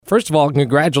first of all,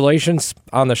 congratulations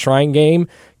on the Shrine game,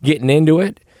 getting into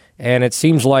it. And it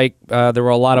seems like there were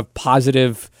a lot of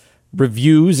positive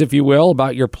reviews, if you will,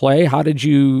 about your play. How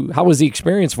was the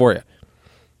experience for you?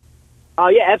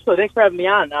 Yeah, absolutely. Thanks for having me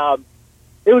on.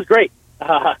 It was great.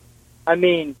 I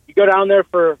mean, you go down there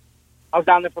I was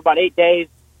down there for about 8 days.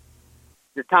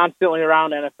 You're constantly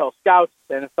around NFL scouts,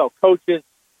 NFL coaches,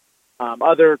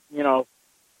 other,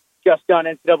 just done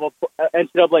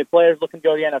NCAA players looking to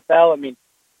go to the NFL. I mean,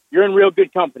 you're in real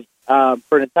good company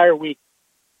for an entire week.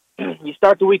 You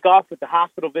start the week off with the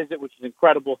hospital visit, which is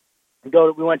incredible. We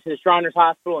went to the Shriners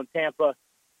Hospital in Tampa,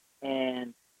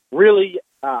 and really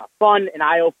fun and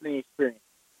eye-opening experience.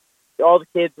 All the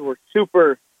kids were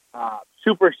super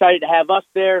excited to have us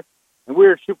there, and we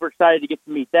were super excited to get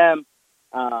to meet them.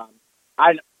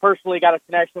 I personally got a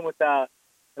connection with a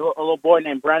little boy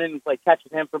named Brennan and played catch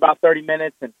with him for about 30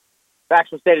 minutes, and we've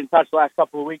actually stayed in touch the last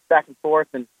couple of weeks back and forth,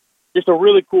 and just a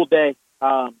really cool day.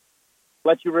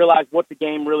 Let you realize what the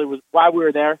game really was, why we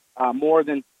were there, more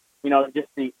than, just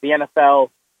the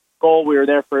NFL goal. We were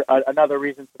there for another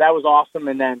reason. So that was awesome.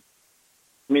 And then,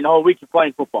 the whole week you're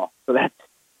playing football. So that's,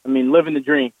 living the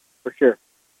dream for sure.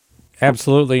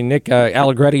 Absolutely. Nick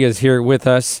Allegretti is here with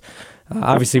us.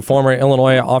 Obviously, former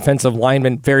Illinois offensive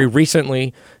lineman, very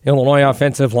recently Illinois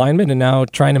offensive lineman, and now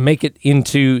trying to make it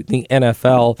into the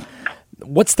NFL.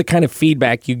 What's the kind of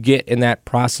feedback you get in that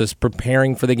process,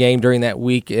 preparing for the game during that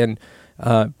week and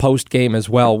post-game as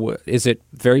well? Is it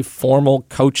very formal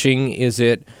coaching? Is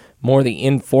it more the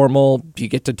informal? Do you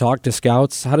get to talk to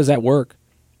scouts? How does that work?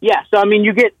 Yeah, so,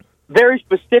 you get very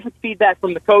specific feedback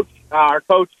from the coach, our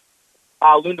coach,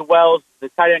 Lunda Wells, the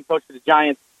tight end coach for the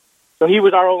Giants. So he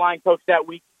was our O-line coach that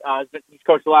week. He's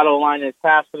coached a lot of O-line in his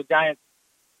past for the Giants.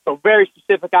 So very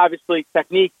specific, obviously,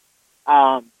 technique,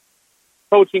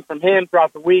 coaching from him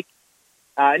throughout the week.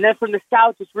 And then from the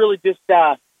scouts, it's really just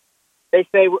they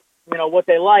say, what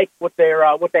they like, what they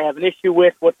have an issue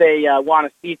with, what they want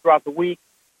to see throughout the week.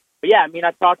 But yeah,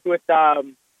 I talked with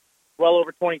well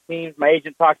over 20 teams. My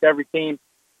agent talked to every team,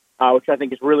 which I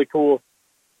think is really cool.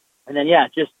 And then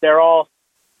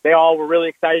they all were really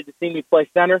excited to see me play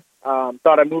center.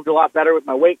 Thought I moved a lot better with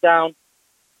my weight down.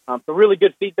 So really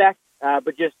good feedback,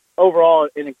 but just overall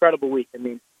an incredible week.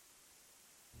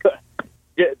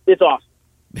 It's awesome.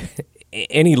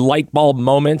 Any light bulb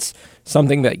moments,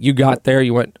 something that you got there,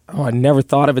 you went, oh, I never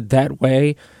thought of it that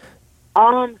way?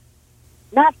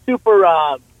 Not super,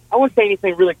 I wouldn't say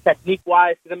anything really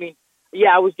technique-wise, because,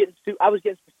 I was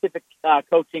getting specific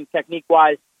coaching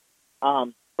technique-wise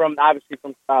from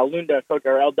Lunda, coach,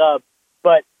 or L-Dub,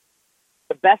 but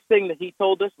the best thing that he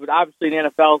told us was obviously in the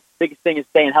NFL, the biggest thing is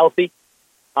staying healthy.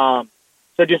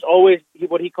 So just always,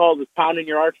 what he called was pounding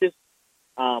your arches.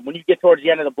 When you get towards the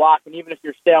end of the block, and even if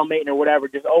you're stalemating or whatever,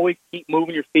 just always keep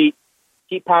moving your feet,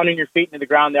 keep pounding your feet into the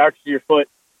ground, the arches of your foot.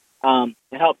 It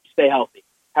helps you stay healthy,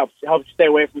 helps you stay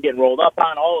away from getting rolled up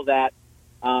on, all of that.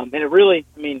 And it really,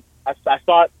 I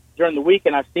saw it during the week,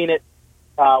 and I've seen it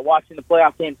watching the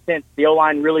playoff games since. The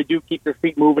O-line really do keep their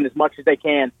feet moving as much as they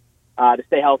can to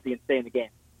stay healthy and stay in the game.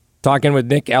 Talking with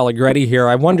Nick Allegretti here,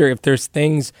 I wonder if there's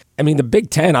things, the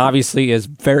Big Ten obviously is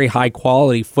very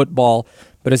high-quality football,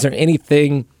 but is there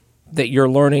anything that you're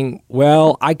learning,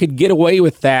 well, I could get away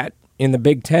with that in the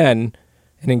Big Ten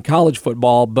and in college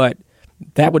football, but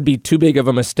that would be too big of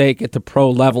a mistake at the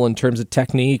pro level in terms of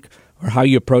technique or how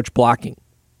you approach blocking?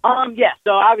 Yeah,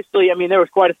 so obviously, there was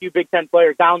quite a few Big Ten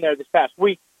players down there this past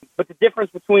week, but the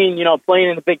difference between, playing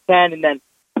in the Big Ten and then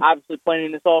obviously playing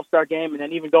in this All-Star game and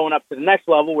then even going up to the next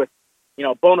level with,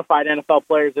 bona fide NFL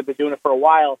players that have been doing it for a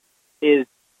while is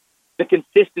the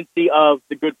consistency of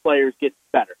the good players gets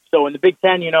better. So in the Big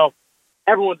Ten,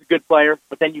 everyone's a good player,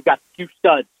 but then you've got a few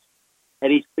studs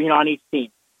at each, on each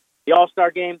team. The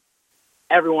All-Star game,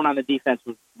 everyone on the defense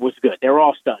was good. They were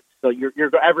all studs. So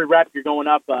you're every rep you're going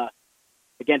up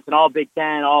against an all Big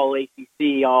Ten, all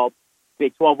ACC, all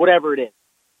Big 12, whatever it is.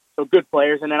 So good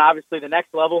players. And then obviously the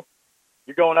next level,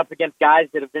 you're going up against guys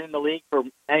that have been in the league for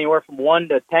anywhere from 1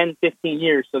 to 10, 15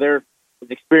 years. So they're as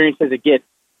experienced as it gets.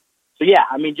 So yeah,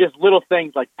 just little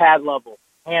things like pad level,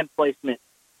 hand placement,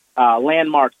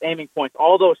 landmarks, aiming points,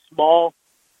 all those small,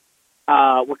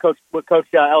 what Coach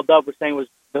L-Dub was saying was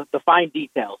the fine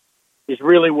details is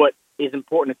really what is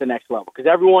important at the next level.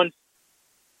 Because everyone's,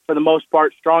 for the most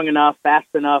part, strong enough, fast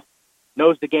enough,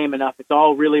 knows the game enough. It's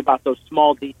all really about those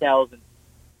small details, and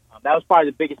that was probably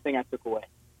the biggest thing I took away.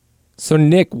 So,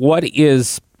 Nick, what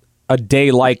is a day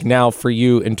like now for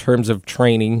you in terms of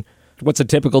training? What's a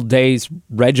typical day's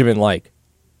regimen like?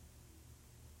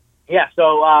 Yeah,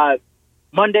 so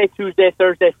Monday, Tuesday,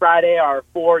 Thursday, Friday are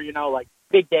 4,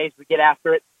 big days. We get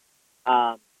after it.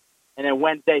 And And then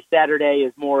Wednesday, Saturday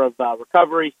is more of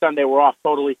recovery. Sunday, we're off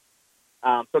totally.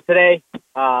 So today,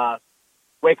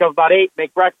 wake up about 8,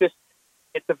 make breakfast,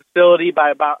 get to the facility by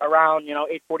about around,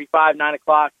 8:45, 9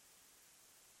 o'clock.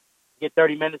 Get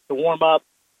 30 minutes to warm up,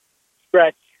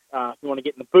 stretch. If you want to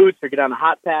get in the boots or get on the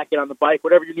hot pack, get on the bike,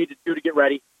 whatever you need to do to get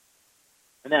ready.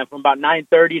 And then from about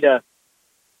 9:30 to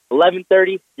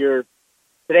 11:30,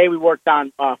 today we worked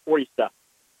on 40 stuff.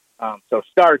 So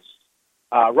starts,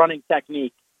 running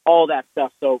technique, all that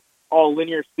stuff. So all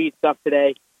linear speed stuff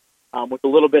today, with a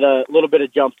little bit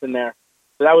of jumps in there.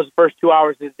 So that was the first 2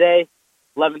 hours of the day.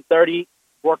 11:30,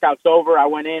 workout's over. I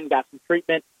went in, got some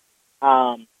treatment,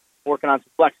 working on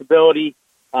some flexibility,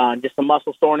 just some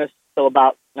muscle soreness till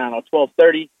about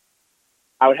 12:30.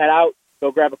 I would head out,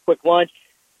 go grab a quick lunch,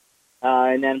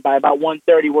 and then by about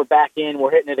 1:30, we're back in.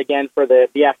 We're hitting it again for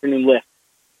the afternoon lift.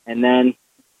 And then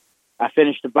I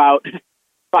finished about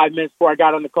 5 minutes before I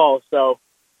got on the call. So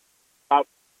about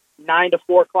 9 to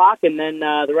 4 o'clock, and then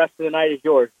the rest of the night is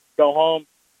yours. Go home,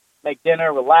 make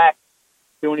dinner, relax,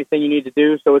 do anything you need to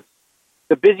do. So it's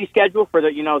a busy schedule for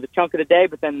the chunk of the day,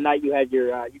 but then the night you have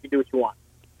you can do what you want.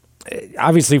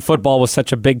 Obviously, football was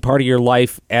such a big part of your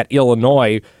life at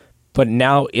Illinois, but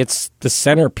now it's the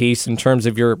centerpiece in terms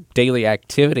of your daily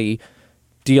activity.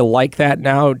 Do you like that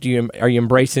now? Are you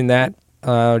embracing that?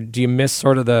 Do you miss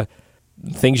sort of the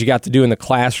things you got to do in the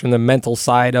classroom, the mental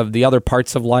side of the other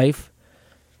parts of life?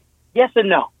 Yes and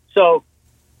no. So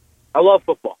I love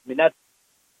football. I mean, that's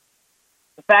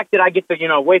the fact that I get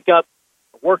to, wake up,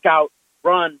 work out,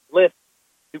 run, lift,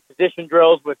 do position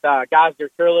drills with guys that are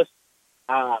fearless.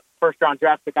 First-round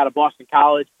draft pick out of Boston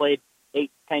College, played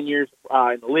 8-10 years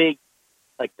in the league.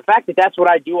 Like, the fact that that's what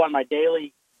I do on my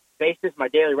daily basis, my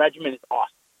daily regimen, is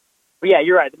awesome. But, yeah,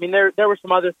 you're right. I mean, there were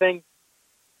some other things.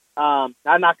 I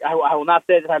will not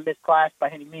say that I missed class by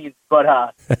any means,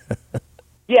 but,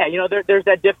 yeah, there's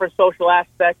that different social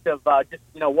aspect of just,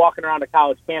 walking around a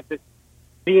college campus,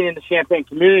 being in the Champaign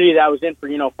community that I was in for,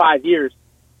 5 years.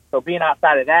 So being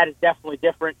outside of that is definitely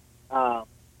different.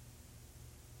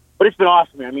 But it's been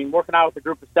awesome. I mean, working out with a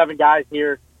group of 7 guys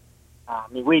here.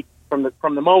 We from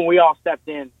the moment we all stepped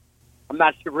in, I'm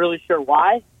not really sure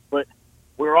why, but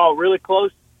we were all really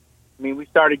close. I mean, we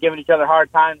started giving each other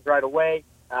hard times right away.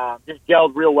 Just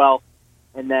gelled real well,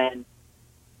 and then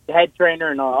the head trainer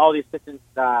and all the assistant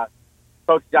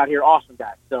coaches out here, awesome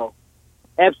guys. So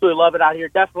absolutely love it out here.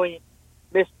 Definitely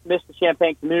miss the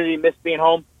Champaign community, miss being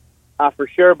home for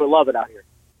sure, but love it out here.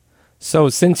 So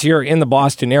since you're in the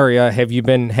Boston area, have you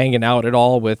been hanging out at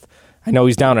all with, I know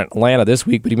he's down in Atlanta this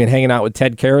week, but have you been hanging out with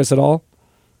Ted Karras at all?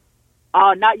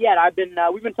 Not yet.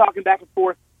 We've been talking back and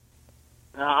forth.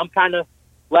 I'm kind of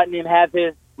letting him have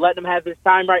his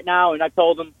time right now, and I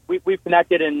told him we've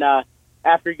connected, and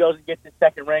after he goes and gets his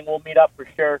second ring, we'll meet up for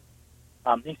sure.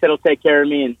 He said he'll take care of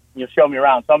me and show me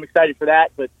around, so I'm excited for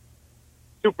that, but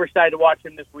super excited to watch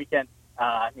him this weekend.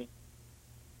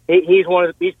 He's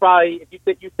probably,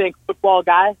 if you think football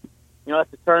guy,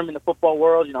 that's a term in the football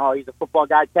world. He's a football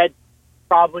guy. Ted's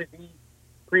probably the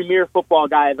premier football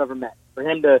guy I've ever met. For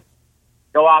him to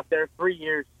go out there 3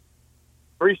 years,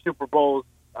 3 Super Bowls,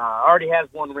 already has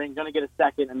 1 ring, going to get a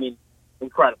second. I mean,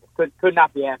 incredible. Could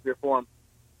not be happier for him.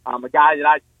 A guy that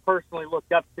I personally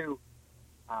looked up to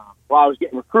while I was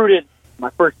getting recruited my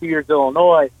first 2 years at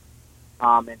Illinois,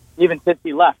 and even since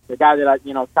he left, the guy that I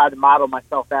tried to model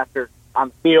myself after on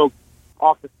the field,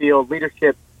 off the field,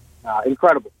 leadership,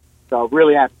 incredible. So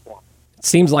really happy for him. It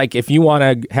seems like if you want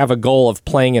to have a goal of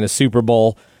playing in a Super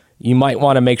Bowl, you might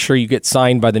want to make sure you get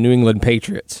signed by the New England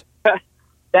Patriots.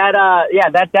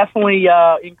 That definitely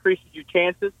increases your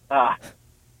chances.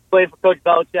 Playing for Coach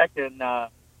Belichick and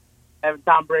having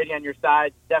Tom Brady on your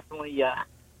side, definitely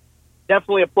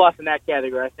a plus in that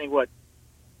category. I think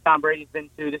Tom Brady's been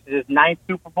to, this is his 9th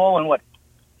Super Bowl in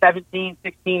 17,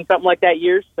 16, something like that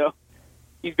years. So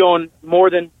he's going more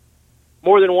than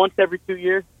once every 2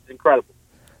 years. It's incredible.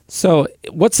 So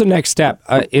what's the next step?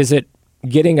 Is it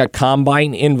getting a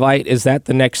combine invite? Is that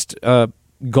the next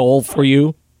goal for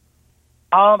you?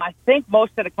 I think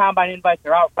most of the combine invites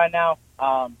are out by now.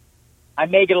 I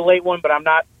may get a late one, but I'm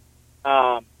not.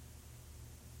 I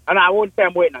wouldn't say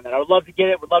I'm waiting on that. I would love to get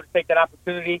it. Would love to take that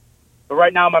opportunity. But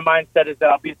right now, my mindset is that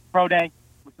I'll be at the pro day,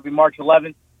 which will be March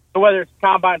 11th. So whether it's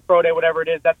combine, pro day, whatever it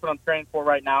is, that's what I'm training for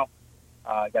right now.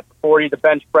 I got the 40, the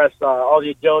bench press, all the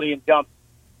agility and jumps.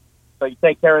 So you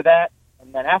take care of that,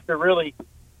 and then after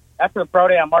the pro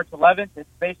day on March 11th, it's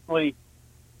basically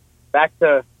back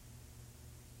to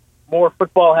more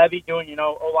football heavy, doing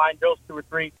O-line drills 2 or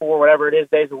 3, 4, whatever it is,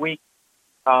 days a week,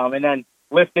 and then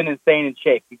lifting and staying in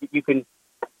shape. You can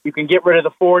get rid of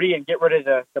the 40 and get rid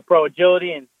of the pro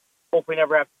agility and hopefully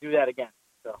never have to do that again.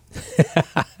 So,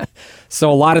 So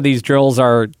a lot of these drills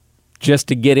are just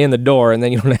to get in the door, and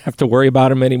then you don't have to worry about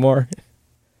them anymore.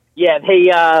 yeah,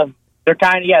 they're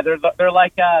kind of they're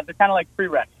like they're kind of like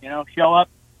prereqs. You know, show up,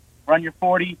 run your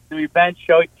 40, do your bench,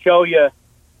 show your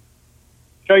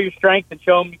strength, and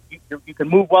show them you can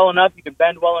move well enough, you can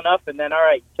bend well enough, and then all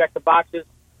right, check the boxes.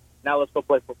 Now let's go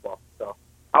play football. So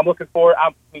I'm looking forward.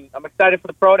 I'm excited for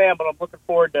the pro day, but I'm looking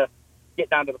forward to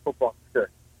getting onto the football for sure.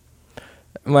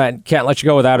 Well, can't let you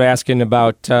go without asking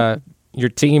about your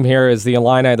team here as the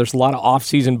Illini. There's a lot of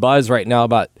off-season buzz right now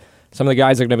about some of the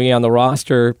guys that are going to be on the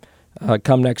roster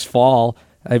come next fall.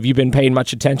 Have you been paying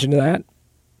much attention to that?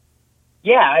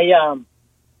 Yeah,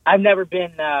 I've never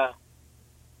been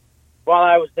while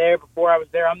I was there. Before I was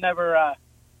there, I'm never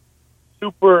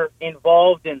super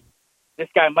involved in this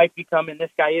guy might be coming,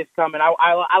 this guy is coming.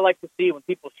 I like to see when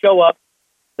people show up,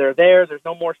 they're there. There's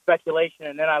no more speculation,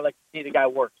 and then I like to see the guy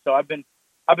work. So I've been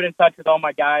in touch with all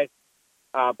my guys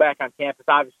back on campus.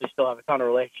 Obviously, still have a ton of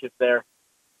relationships there.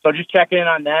 So just checking in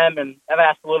on them, and I've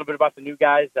asked a little bit about the new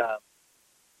guys. I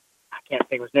can't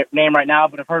think of his name right now,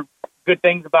 but I've heard good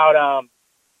things about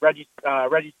Reggie's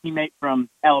teammate from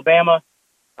Alabama.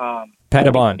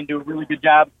 Pettibon. He can do a really good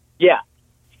job. Yeah.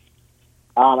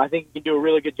 I think he can do a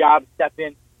really good job, step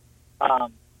in,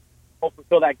 hopefully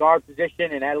fill that guard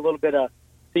position and add a little bit of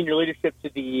senior leadership to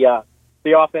the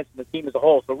offense and the team as a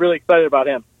whole. So really excited about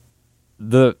him.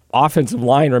 The offensive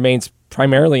line remains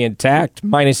primarily intact,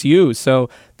 minus you, so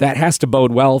that has to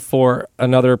bode well for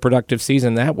another productive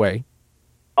season that way.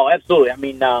 Oh, absolutely. I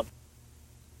mean,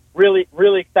 really,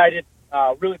 really excited,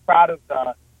 really proud of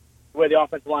the way the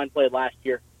offensive line played last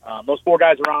year. Those four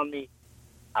guys around me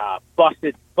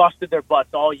busted their butts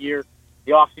all year,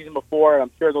 the offseason before, and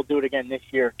I'm sure they'll do it again this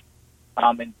year.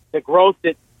 And the growth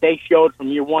that they showed from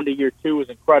year 1 to year 2 is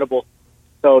incredible.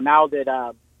 So now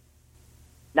that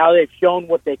now they've shown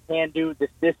what they can do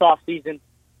this offseason,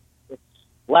 it's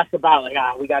less about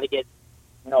we got to get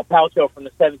Palcho from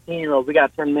the 17-year-old. We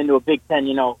got to turn him into a Big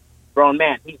Ten grown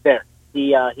man. He's there.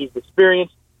 He's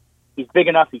experienced. He's big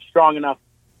enough. He's strong enough.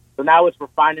 So now it's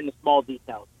refining the small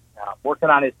details, working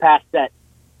on his pass set,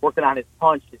 working on his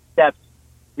punch, his steps.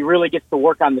 He really gets to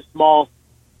work on the small,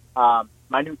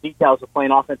 minute details of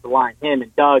playing offensive line. Him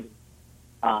and Doug,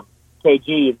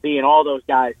 KG and B, and all those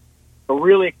guys. So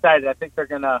really excited. I think they're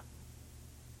gonna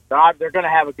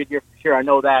have a good year for sure. I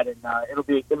know that, and it'll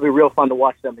be real fun to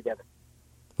watch them together.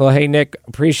 Well, hey Nick,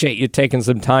 appreciate you taking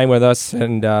some time with us,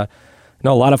 and I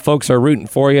know a lot of folks are rooting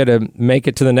for you to make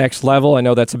it to the next level. I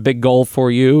know that's a big goal for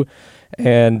you,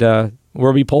 and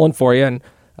we'll be pulling for you, and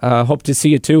hope to see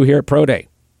you too here at Pro Day.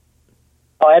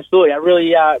 Oh, absolutely.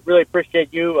 I really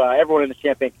appreciate you, everyone in the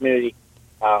Champaign community.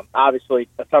 Obviously,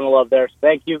 a ton of love there, so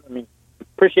thank you. I mean,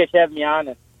 appreciate you having me on,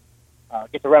 and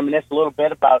get to reminisce a little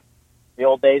bit about the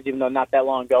old days, even though not that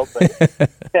long ago. But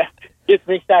gets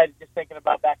me excited just thinking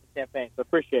about back in Champaign, so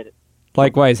appreciate it.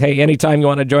 Likewise. Hey, anytime you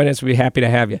want to join us, we'd be happy to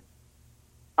have you.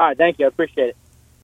 All right, thank you. I appreciate it.